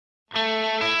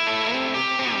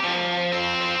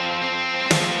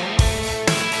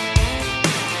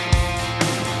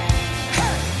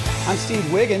I'm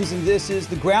Steve Wiggins, and this is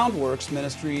the Groundworks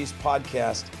Ministries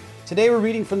podcast. Today we're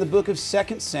reading from the book of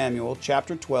 2 Samuel,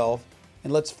 chapter 12,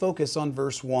 and let's focus on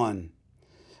verse 1.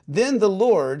 Then the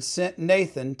Lord sent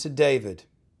Nathan to David.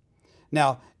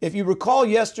 Now, if you recall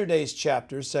yesterday's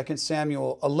chapter, 2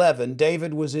 Samuel 11,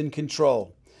 David was in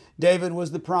control. David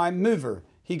was the prime mover.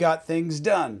 He got things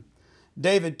done.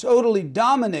 David totally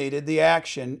dominated the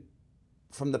action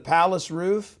from the palace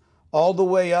roof all the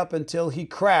way up until he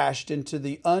crashed into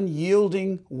the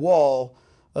unyielding wall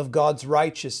of God's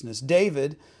righteousness.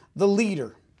 David, the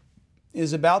leader,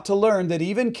 is about to learn that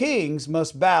even kings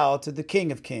must bow to the King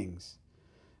of Kings.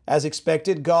 As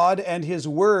expected, God and His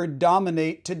Word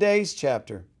dominate today's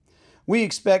chapter. We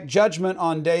expect judgment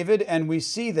on David, and we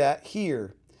see that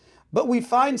here. But we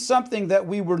find something that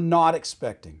we were not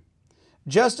expecting.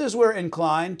 Just as we're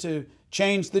inclined to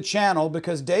change the channel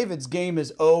because David's game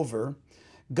is over,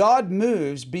 God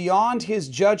moves beyond His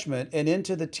judgment and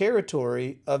into the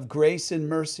territory of grace and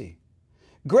mercy.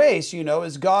 Grace,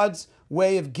 is God's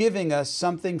way of giving us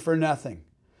something for nothing,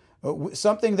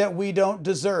 something that we don't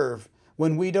deserve.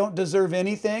 When we don't deserve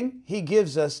anything, He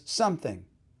gives us something.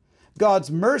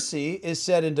 God's mercy is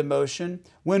set into motion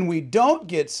when we don't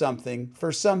get something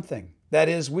for something. That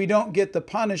is, we don't get the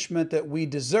punishment that we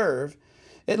deserve,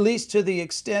 at least to the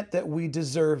extent that we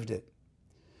deserved it.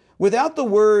 Without the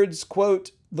words,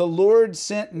 quote, "The Lord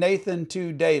sent Nathan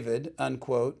to David,"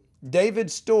 unquote,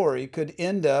 David's story could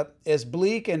end up as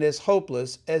bleak and as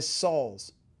hopeless as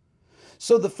Saul's.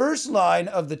 So the first line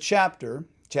of the chapter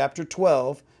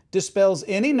 12, dispels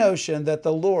any notion that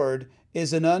the Lord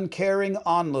is an uncaring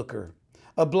onlooker,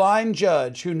 a blind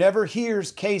judge who never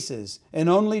hears cases and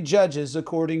only judges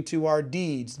according to our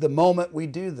deeds the moment we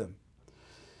do them.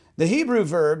 The Hebrew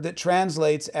verb that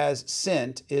translates as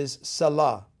sent is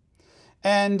salah,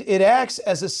 and it acts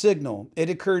as a signal. It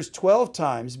occurs 12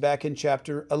 times back in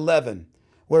chapter 11,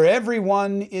 where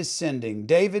everyone is sending.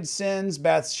 David sins,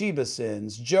 Bathsheba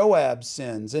sins, Joab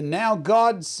sins, and now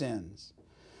God sins.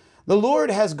 The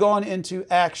Lord has gone into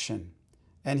action,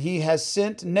 and He has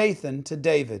sent Nathan to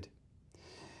David.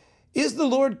 Is the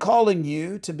Lord calling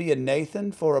you to be a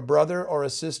Nathan for a brother or a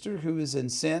sister who is in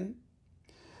sin?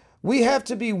 We have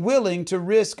to be willing to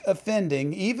risk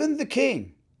offending even the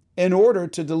king in order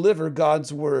to deliver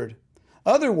God's word.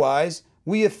 Otherwise,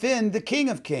 we offend the King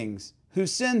of Kings who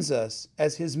sends us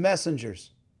as His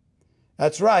messengers.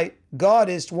 That's right, God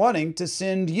is wanting to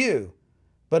send you,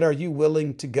 but are you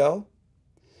willing to go?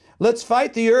 Let's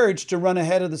fight the urge to run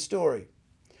ahead of the story.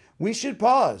 We should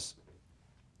pause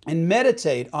and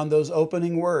meditate on those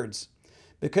opening words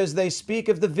because they speak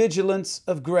of the vigilance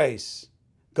of grace.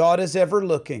 God is ever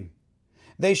looking.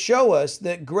 They show us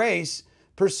that grace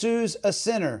pursues a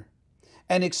sinner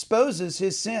and exposes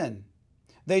his sin.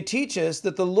 They teach us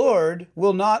that the Lord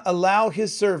will not allow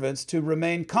His servants to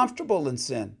remain comfortable in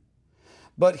sin,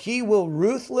 but He will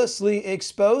ruthlessly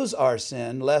expose our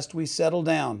sin lest we settle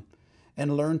down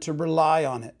and learn to rely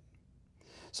on it.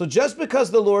 So just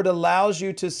because the Lord allows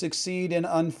you to succeed in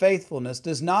unfaithfulness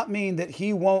does not mean that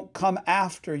He won't come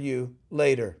after you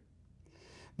later.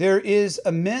 There is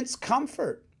immense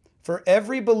comfort for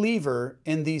every believer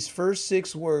in these first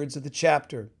 6 words of the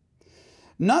chapter.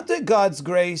 Not that God's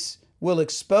grace will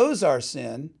expose our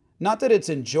sin, not that it's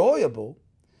enjoyable,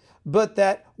 but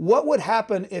that what would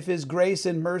happen if His grace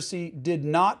and mercy did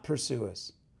not pursue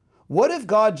us? What if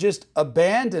God just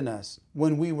abandoned us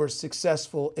when we were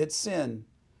successful at sin?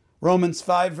 Romans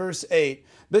 5 verse 8,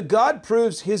 but God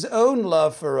proves His own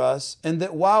love for us, and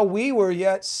that while we were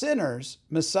yet sinners,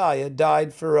 Messiah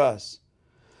died for us.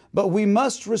 But we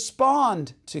must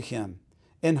respond to Him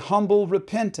in humble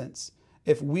repentance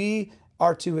if we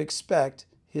are to expect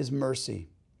His mercy.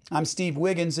 I'm Steve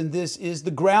Wiggins, and this is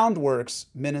the Groundworks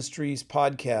Ministries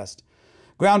podcast.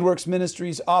 Groundworks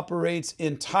Ministries operates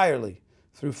entirely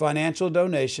through financial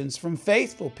donations from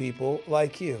faithful people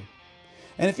like you.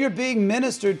 And if you're being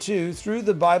ministered to through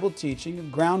the Bible teaching of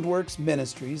Groundworks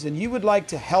Ministries and you would like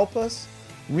to help us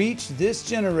reach this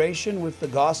generation with the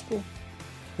gospel,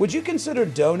 would you consider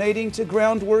donating to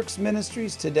Groundworks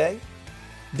Ministries today?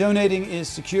 Donating is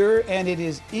secure and it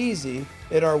is easy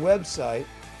at our website,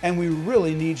 and we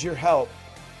really need your help.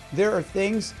 There are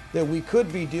things that we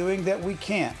could be doing that we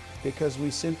can't because we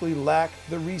simply lack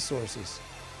the resources.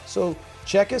 So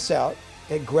check us out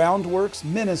at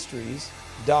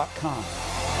groundworksministries.com.